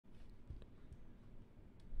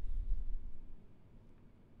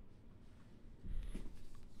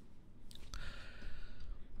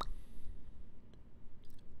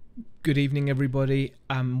Good evening, everybody.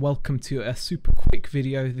 Welcome to a super quick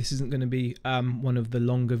video. This isn't going to be one of the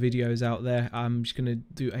longer videos out there. I'm just going to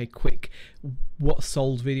do a quick what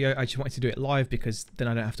sold video. I just wanted to do it live because then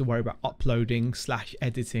I don't have to worry about uploading /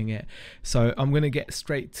 editing it. So I'm going to get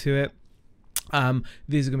straight to it.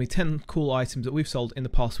 These are going to be 10 cool items that we've sold in the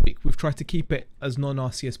past week. We've tried to keep it as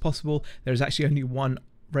non-RC as possible. There's actually only one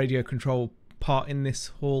radio control part in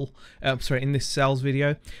this haul, in this sales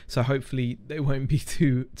video, so hopefully it won't be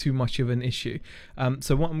too much of an issue.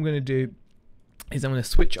 So what I'm going to do is I'm going to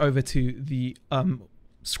switch over to the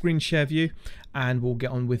screen share view and we'll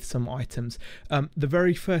get on with some items. The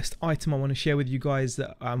very first item I want to share with you guys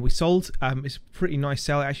that we sold is a pretty nice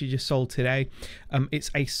sale. It actually just sold today. It's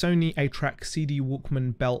a Sony A-Track CD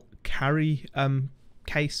Walkman belt carry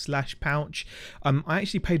case / pouch. I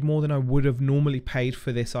actually paid more than I would have normally paid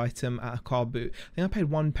for this item at a car boot. I think I paid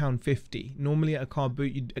 £1.50. Normally at a car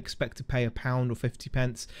boot you'd expect to pay £1 or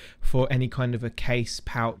 50p for any kind of a case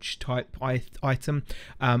pouch type item,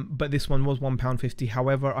 but this one was £1.50.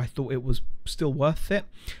 However, I thought it was still worth it.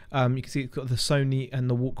 You can see it's got the Sony and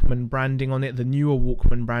the Walkman branding on it, the newer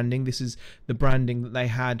Walkman branding. This is the branding that they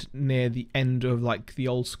had near the end of like the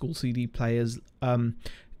old school CD players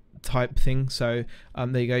type thing. So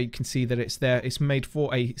there you go, you can see that it's there. It's made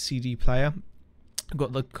for a CD player.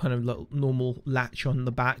 Got the kind of normal latch on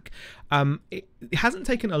the back. It hasn't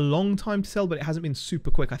taken a long time to sell, but it hasn't been super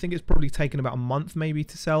quick. I think it's probably taken about a month maybe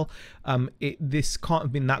to sell. This can't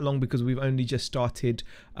have been that long because we've only just started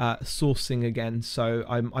sourcing again, so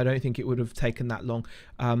I don't think it would have taken that long.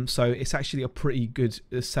 So it's actually a pretty good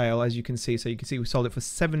sale, as you can see. So you can see we sold it for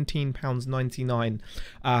 £17.99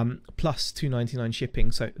 plus £2.99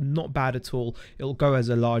 shipping, so not bad at all. It'll go as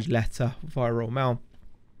a large letter via Royal Mail,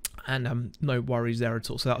 and no worries there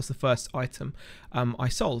at all. So that was the first item I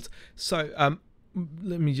sold. So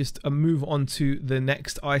let me just move on to the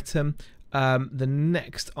next item. The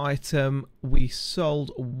next item we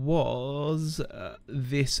sold was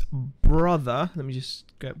this Brother, let me just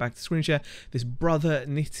go back to screen share, this Brother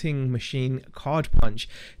knitting machine card punch.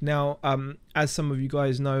 Now as some of you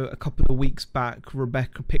guys know, a couple of weeks back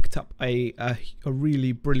Rebecca picked up a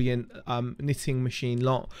really brilliant knitting machine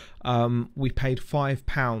lot. We paid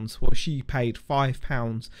 £5, well she paid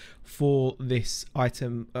 £5 for this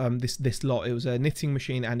item, this lot. It was a knitting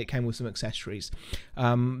machine and it came with some accessories.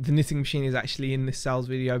 The knitting machine is actually in this sales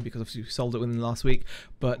video because obviously we sold it within the last week,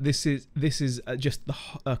 but this is just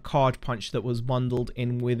the card punch that was bundled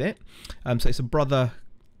in with it. So it's a Brother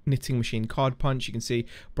knitting machine card punch. You can see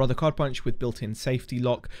Brother card punch with built-in safety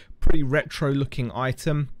lock. Pretty retro looking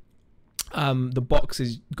item. The box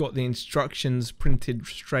has got the instructions printed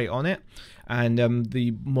straight on it, and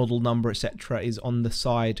the model number etc is on the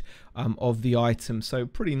side of the item. So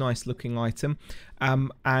pretty nice looking item,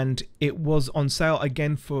 and it was on sale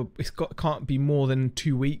again for, can't be more than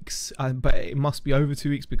 2 weeks, but it must be over 2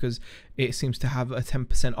 weeks because it seems to have a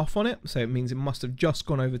 10% off on it, so it means it must have just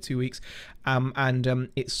gone over 2 weeks. And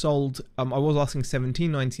it sold, I was asking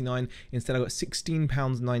 £17.99, instead I got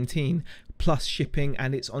 £16.19 plus shipping,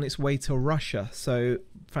 and it's on its way to Russia. So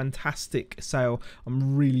fantastic sale.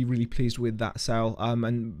 I'm really pleased with that sale,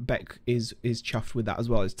 and Beck is chuffed with that as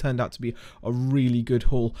well. It's turned out to be a really good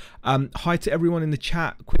haul. Hi to everyone in the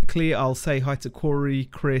chat. Quickly I'll say hi to Corey,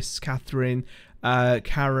 Chris, Catherine,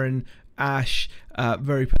 Karen, Ash,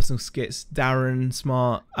 very personal skits, Darren,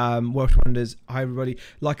 Smart, Welsh Wonders. Hi everybody.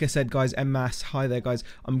 Like I said guys, Mass, hi there guys.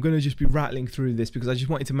 I'm gonna just be rattling through this because I just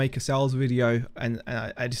wanted to make a sales video, and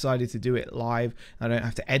I decided to do it live. I don't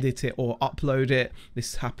have to edit it or upload it.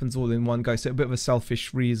 This happens all in one go, so a bit of a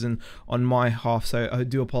selfish reason on my half, so I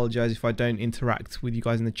do apologize if I don't interact with you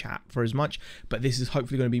guys in the chat for as much, but this is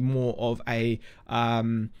hopefully going to be more of a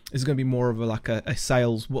like a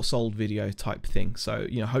sales what sold video type thing. So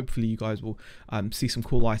you know, hopefully you guys will see some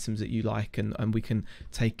cool items that you like, and we can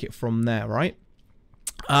take it from there, right?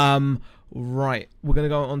 Right, we're going to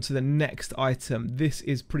go on to the next item. This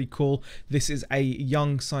is pretty cool. This is a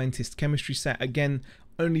Young Scientist chemistry set. Again,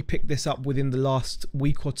 only picked this up within the last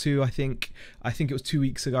week or two. I think it was 2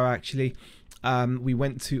 weeks ago actually. We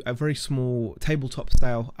went to a very small tabletop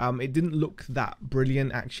sale. It didn't look that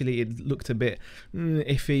brilliant actually, it looked a bit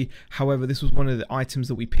iffy. However, this was one of the items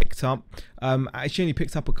that we picked up. I actually only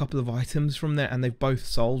picked up a couple of items from there and they've both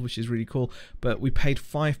sold, which is really cool, but we paid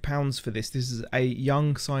 £5 for this. This is a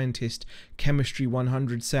Young Scientist Chemistry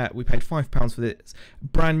 100 set. We paid £5 for this.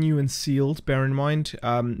 Brand new and sealed, bear in mind,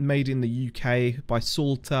 made in the UK by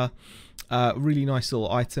Salter. Really nice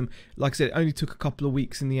little item. Like I said, it only took a couple of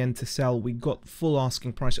weeks in the end to sell. We got full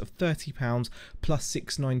asking price of £30 plus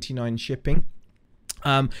 £6.99 shipping.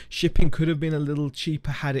 Shipping could have been a little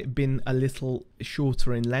cheaper had it been a little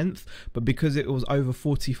shorter in length, but because it was over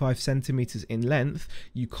 45 centimeters in length,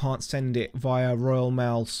 you can't send it via Royal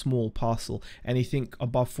Mail small parcel. Anything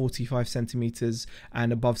above 45 centimeters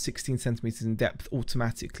and above 16 centimeters in depth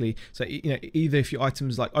automatically. So either if your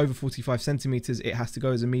item's like over 45 centimeters, it has to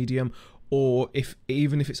go as a medium, or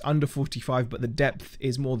even if it's under 45 but the depth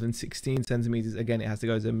is more than 16 centimeters, again it has to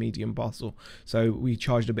go as a medium parcel. So we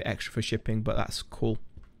charged a bit extra for shipping, but that's cool.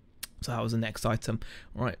 So that was the next item.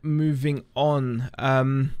 All right, moving on.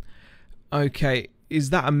 Okay,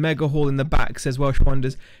 is that a mega haul in the back, says Welsh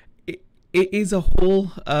Wonders. It is a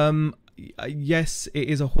haul. Yes, it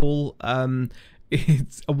is a haul.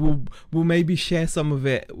 We'll maybe share some of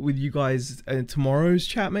it with you guys in tomorrow's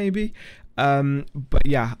chat maybe. But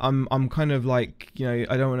yeah, I'm kind of like, I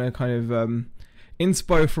don't want to kind of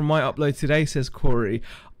inspo from my upload today, says Corey.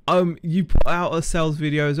 You put out a sales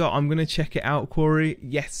video as well. I'm gonna check it out, Corey.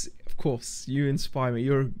 Yes, of course, you inspire me.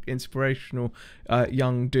 You're an inspirational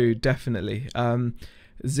young dude, definitely.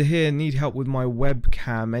 Zahir, need help with my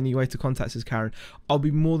webcam. Any way to contact us, Karen? I'll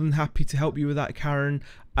be more than happy to help you with that, Karen.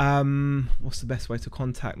 What's the best way to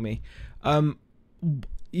contact me?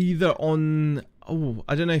 Either on,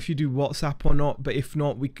 I don't know if you do WhatsApp or not, but if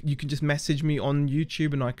not, you can just message me on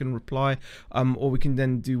YouTube and I can reply, or we can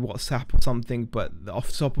then do WhatsApp or something. But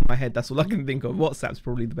off the top of my head, that's all I can think of. WhatsApp's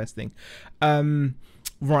probably the best thing.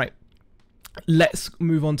 Right, let's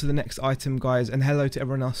move on to the next item, guys, and hello to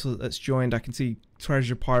everyone else that's joined. I can see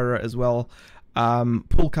Treasure Pirate as well.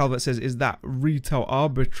 Paul Calvert says, is that retail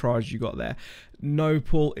arbitrage you got there? No,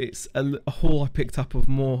 Paul, it's a haul I picked up of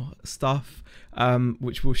more stuff,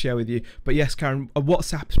 which we'll share with you. But yes, Karen,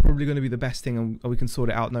 WhatsApp is probably going to be the best thing, and we can sort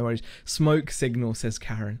it out, no worries. Smoke signal, says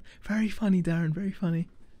Karen. Very funny, Darren, very funny.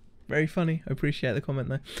 Very funny. I appreciate the comment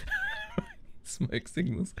though. Smoke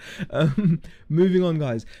signals. Moving on,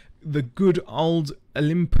 guys. The good old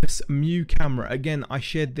Olympus Mew camera. Again, I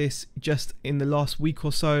shared this just in the last week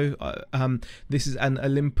or so. This is an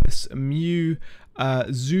Olympus Mew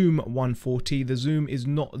Zoom 140. The zoom is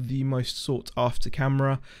not the most sought after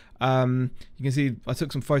camera. You can see I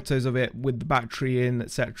took some photos of it with the battery in,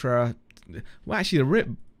 etc. Well, actually, they're a bit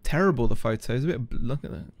terrible, the photos. A bit. Look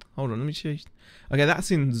at that. Hold on, let me show you. Okay,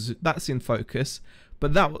 that's in focus.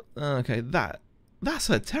 But that's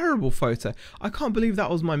a terrible photo. I can't believe that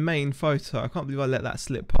was my main photo. I can't believe I let that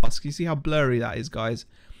slip past. Can you see how blurry that is, guys?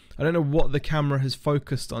 I don't know what the camera has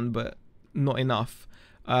focused on, but not enough.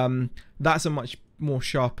 That's a much more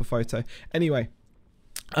sharper photo. Anyway,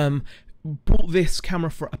 bought this camera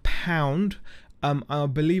for £1. I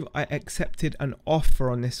believe I accepted an offer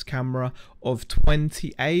on this camera of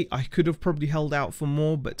 28. I could have probably held out for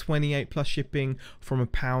more, but 28 plus shipping from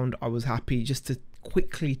 £1. I was happy just to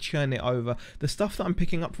quickly churn it over. The stuff that I'm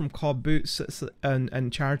picking up from car boots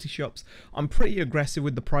and charity shops, I'm pretty aggressive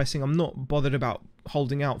with the pricing. I'm not bothered about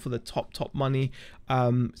holding out for the top money.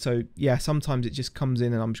 So yeah, sometimes it just comes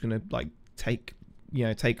in and I'm just gonna like take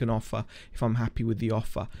an offer if I'm happy with the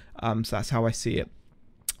offer. So that's how I see it.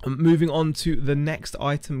 Moving on to the next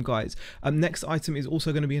item, guys. Next item is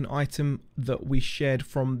also going to be an item that we shared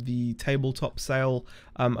from the tabletop sale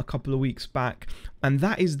a couple of weeks back, and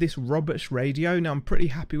that is this Roberts radio. Now, I'm pretty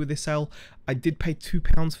happy with this sale. I did pay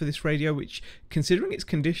 £2 for this radio, which, considering its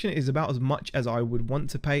condition, is about as much as I would want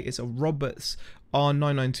to pay. It's a Roberts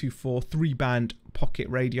R9924 3-band pocket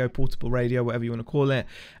radio, portable radio, whatever you want to call it.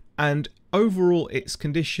 And overall, its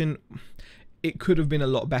condition, it could have been a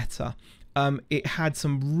lot better. It had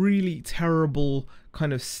some really terrible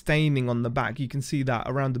kind of staining on the back. You can see that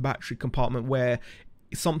around the battery compartment where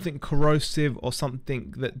something corrosive or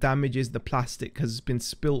something that damages the plastic has been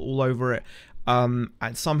spilled all over it. And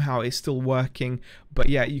somehow it's still working, but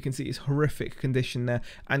yeah, you can see it's horrific condition there,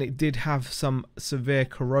 and it did have some severe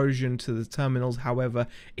corrosion to the terminals. However,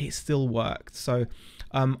 it still worked. So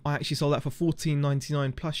I actually sold that for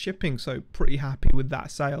 $14.99 plus shipping, so pretty happy with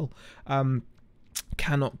that sale.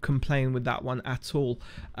 Cannot complain with that one at all.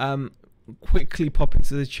 Quickly pop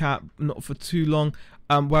into the chat, not for too long.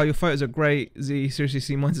 Well, your photos are great, Z. Seriously,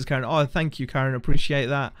 see, mine says Karen. Oh, thank you, Karen, appreciate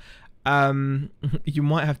that. You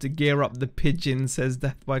might have to gear up the pigeon, says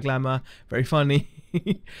Death by Glamour. Very funny.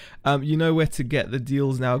 You know where to get the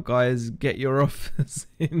deals now, guys. Get your offers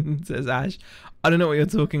in, says Ash. I don't know what you're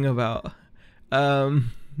talking about.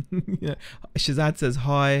 Yeah. Shazad says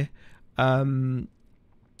hi.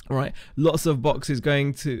 Right, lots of boxes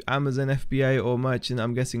going to Amazon FBA or Merchant.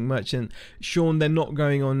 I'm guessing Merchant. Sean, they're not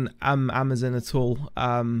going on Amazon at all.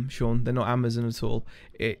 Sean, they're not Amazon at all.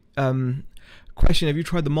 Question: have you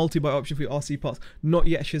tried the multi-buy option for your RC parts? Not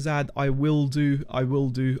yet, Shazad. I will do. I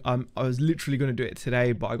was literally going to do it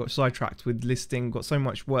today, but I got sidetracked with listing. Got so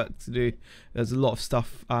much work to do. There's a lot of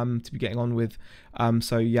stuff to be getting on with.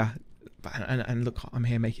 So yeah. And look, I'm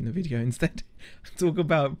here making the video instead. Talk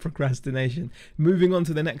about procrastination. Moving on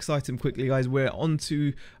to the next item quickly, guys. We're on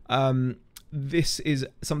to this is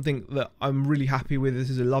something that I'm really happy with. This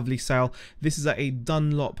is a lovely sale. This is a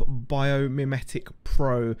Dunlop Biomimetic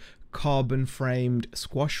Pro carbon framed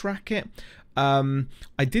squash racket. I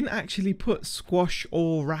didn't actually put squash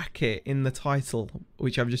or racket in the title,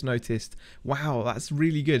 which I've just noticed. Wow, that's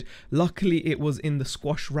really good. Luckily it was in the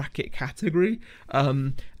squash racket category,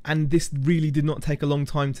 and this really did not take a long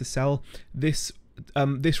time to sell. This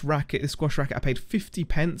racket, this squash racket, I paid 50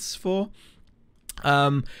 pence for.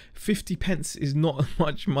 50 pence is not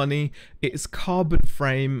much money. It's carbon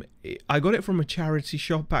frame. I got it from a charity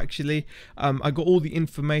shop actually. I got all the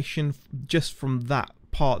information just from that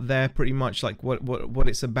part there, pretty much like what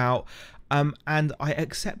it's about, and I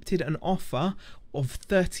accepted an offer of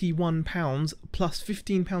 £31 plus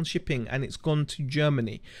 £15 shipping, and it's gone to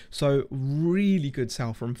Germany. So really good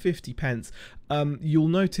sale from 50 pence. You'll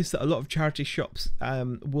notice that a lot of charity shops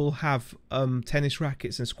will have tennis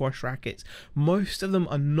rackets and squash rackets. Most of them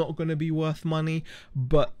are not going to be worth money,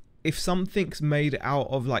 but if something's made out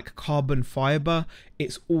of like carbon fiber,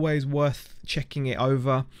 it's always worth checking it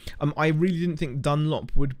over. I really didn't think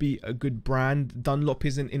Dunlop would be a good brand. Dunlop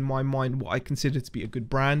isn't in my mind what I consider to be a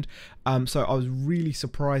good brand. So I was really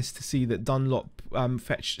surprised to see that Dunlop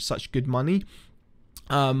fetched such good money.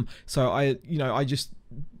 So I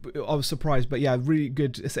was surprised, but yeah, really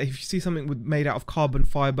good. So if you see something made out of carbon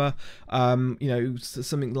fiber,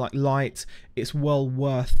 something like light, it's well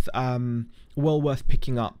worth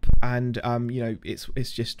picking up, and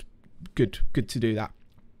it's just good to do that.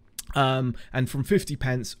 And from 50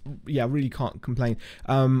 pence, yeah, really can't complain.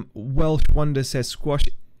 Welsh Wonder says squash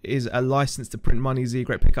is a license to print money. Z,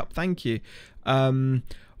 great pickup, thank you. And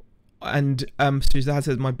Shazad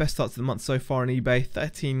says my best starts of the month so far on eBay,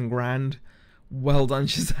 13 grand. Well done,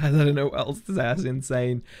 Shazad. I don't know what else to say. That's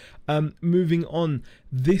insane. Moving on,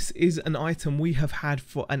 this is an item we have had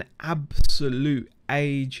for an absolute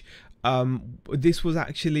age. This was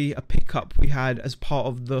actually a pickup we had as part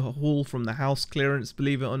of the haul from the house clearance,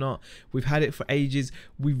 believe it or not. We've had it for ages.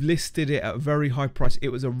 We've listed it at a very high price. It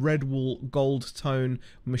was a Redwool gold tone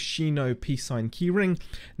Moschino peace sign keyring.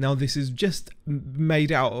 Now this is just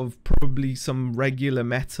made out of probably some regular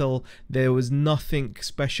metal. There was nothing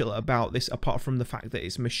special about this apart from the fact that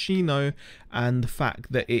it's Moschino and the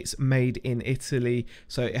fact that it's made in Italy,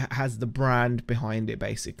 so it has the brand behind it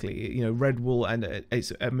basically, Redwool, and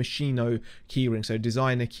it's a Moschino keyring, so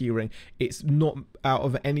designer keyring. It's not out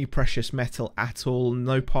of any precious metal at all.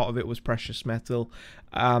 No part of it was precious metal.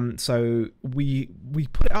 So we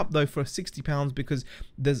put it up though for £60 because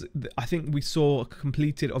I think we saw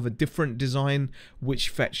completed of a different design which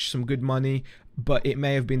fetched some good money, but it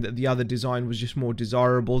may have been that the other design was just more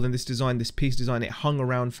desirable than this design. This piece design, it hung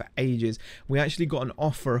around for ages. We actually got an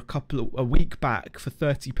offer a week back for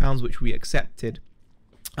 £30, which we accepted.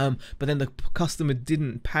 But then the customer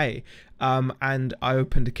didn't pay, and I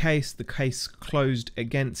opened a case. The case closed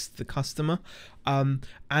against the customer, and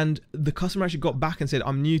the customer actually got back and said,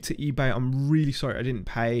 I'm new to eBay, I'm really sorry I didn't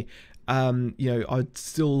pay. I'd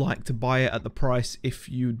still like to buy it at the price if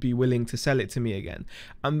you'd be willing to sell it to me again.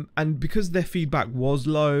 And because their feedback was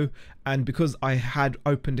low, and because I had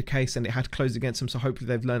opened a case and it had closed against them, so hopefully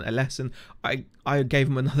they've learned a lesson, I gave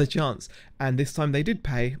them another chance, and this time they did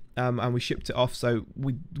pay, and we shipped it off. So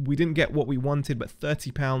we didn't get what we wanted, but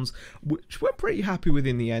 £30, which we're pretty happy with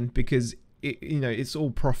in the end, because it's all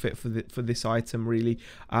profit for this item really.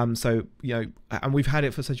 So and we've had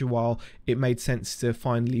it for such a while, it made sense to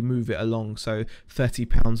finally move it along. So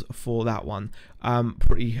 £30 for that one.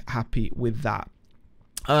 Pretty happy with that.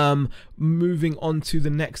 Moving on to the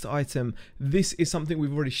next item. This is something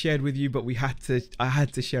we've already shared with you, but I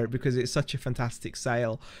had to share it because it's such a fantastic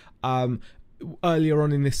sale. Earlier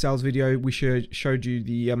on in this sales video, we showed you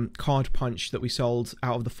the card punch that we sold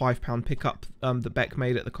out of the £5 pickup that Beck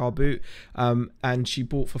made at the car boot, and she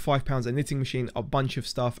bought for £5 a knitting machine, a bunch of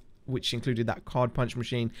stuff, which included that card punch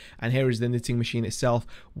machine, and here is the knitting machine itself.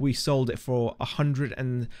 We sold it for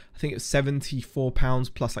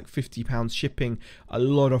 £174 plus like £50 shipping. A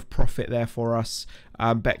lot of profit there for us.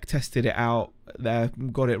 Beck tested it out there,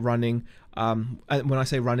 got it running. And when I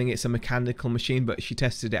say running, it's a mechanical machine, but she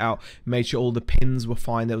tested it out, made sure all the pins were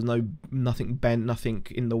fine, there was nothing bent, nothing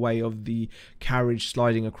in the way of the carriage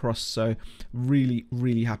sliding across. So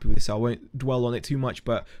really happy with this. I won't dwell on it too much,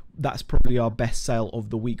 but that's probably our best sale of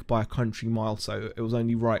the week by a country mile, so it was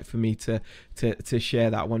only right for me to share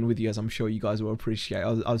that one with you, as I'm sure you guys will appreciate.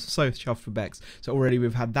 I was so chuffed for Bex. So already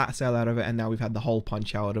we've had that sale out of it, and now we've had the hole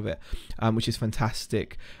punch out of it, which is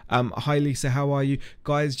fantastic. Hi Lisa, how are you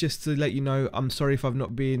guys? Just to let you know, I'm sorry if I've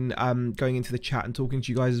not been going into the chat and talking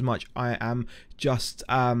to you guys as much. I am just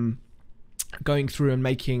going through and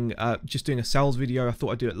making just doing a sales video. I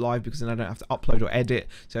thought I'd do it live because then I don't have to upload or edit,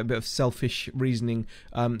 so a bit of selfish reasoning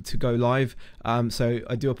to go live. So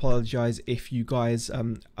I do apologize if you guys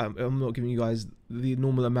I'm not giving you guys the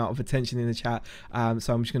normal amount of attention in the chat,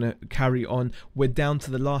 so I'm just going to carry on. We're down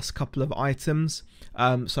to the last couple of items,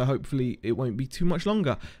 so hopefully it won't be too much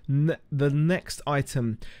longer. The next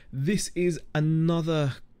item, this is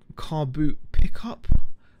another car boot pickup.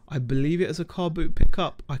 I believe it is a car boot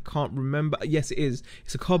pickup. I can't remember. Yes, it is.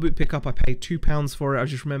 It's a car boot pickup. I paid £2 for it. I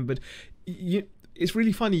just remembered. It's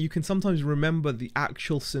really funny. You can sometimes remember the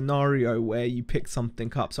actual scenario where you picked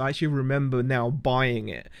something up. So I actually remember now buying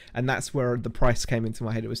it, and that's where the price came into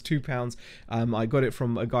my head. It was £2. I got it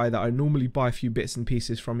from a guy that I normally buy a few bits and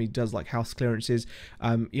pieces from. He does like house clearances.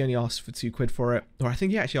 He only asked for £2 for it, or I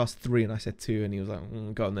think he actually asked 3 and I said 2, and he was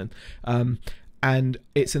like, go on then. And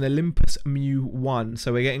it's an Olympus Mu 1,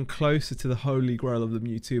 so we're getting closer to the holy grail of the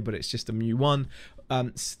Mu 2, but it's just a Mu 1.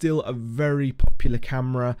 Still a very popular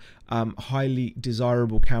camera, highly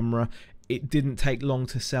desirable camera. It didn't take long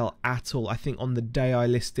to sell at all. I think on the day I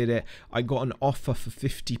listed it, I got an offer for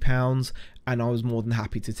 £50, and I was more than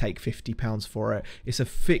happy to take £50 for it. It's a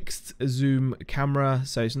fixed zoom camera,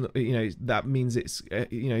 so it's not, that means it's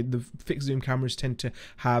the fixed zoom cameras tend to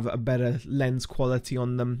have a better lens quality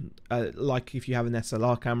on them. Like if you have an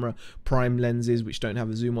SLR camera, prime lenses which don't have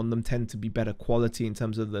a zoom on them tend to be better quality in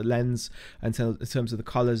terms of the lens and in terms of the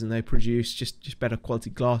colors, and they produce just better quality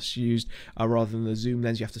glass used, rather than the zoom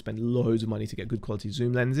lens. You have to spend loads of money to get good quality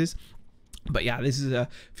zoom lenses. But yeah, this is a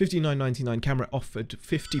 $59.99 camera, offered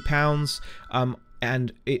 £50,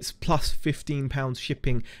 and it's plus £15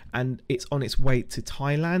 shipping, and it's on its way to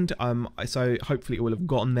Thailand. So hopefully it will have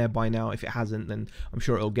gotten there by now. If it hasn't, then I'm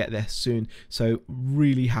sure it'll get there soon. So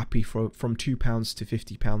really happy from £2 to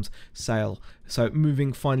 £50 sale. So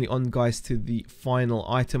moving finally on, guys, to the final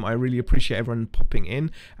item. I really appreciate everyone popping in,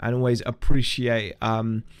 and always appreciate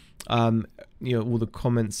all the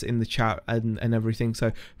comments in the chat and everything.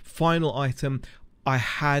 So final item, I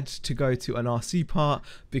had to go to an RC part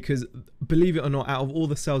because, believe it or not, out of all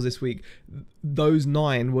the sales this week, those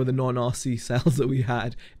 9 were the non-RC sales that we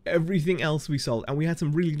had. Everything else we sold, and we had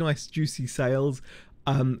some really nice juicy sales,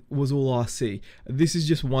 was all RC. This is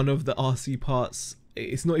just one of the RC parts.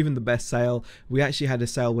 It's not even the best sale. We actually had a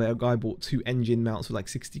sale where a guy bought 2 engine mounts for like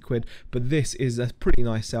 60 quid, but this is a pretty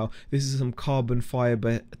nice sale. This is some carbon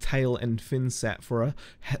fiber tail and fin set for an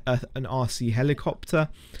RC helicopter.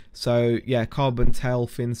 So yeah, carbon tail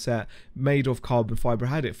fin set made of carbon fiber. I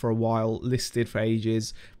had it for a while, listed for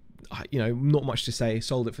ages. Not much to say,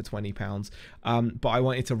 sold it for £20, but I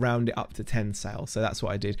wanted to round it up to 10 sales, so that's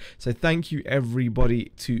what I did. So thank you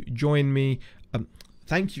everybody to join me.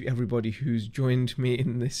 Thank you everybody who's joined me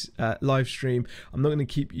in this live stream. I'm not going to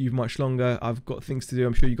keep you much longer. I've got things to do.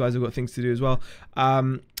 I'm sure you guys have got things to do as well.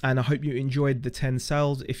 And I hope you enjoyed the 10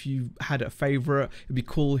 sales. If you had a favorite, it'd be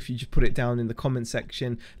cool if you just put it down in the comment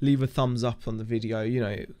section. Leave a thumbs up on the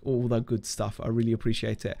video, all that good stuff. I really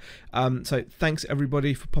appreciate it. So thanks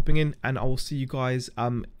everybody for popping in, and I will see you guys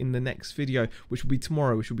in the next video, which will be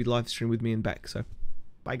tomorrow, which will be live stream with me and Beck. So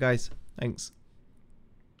bye guys. Thanks.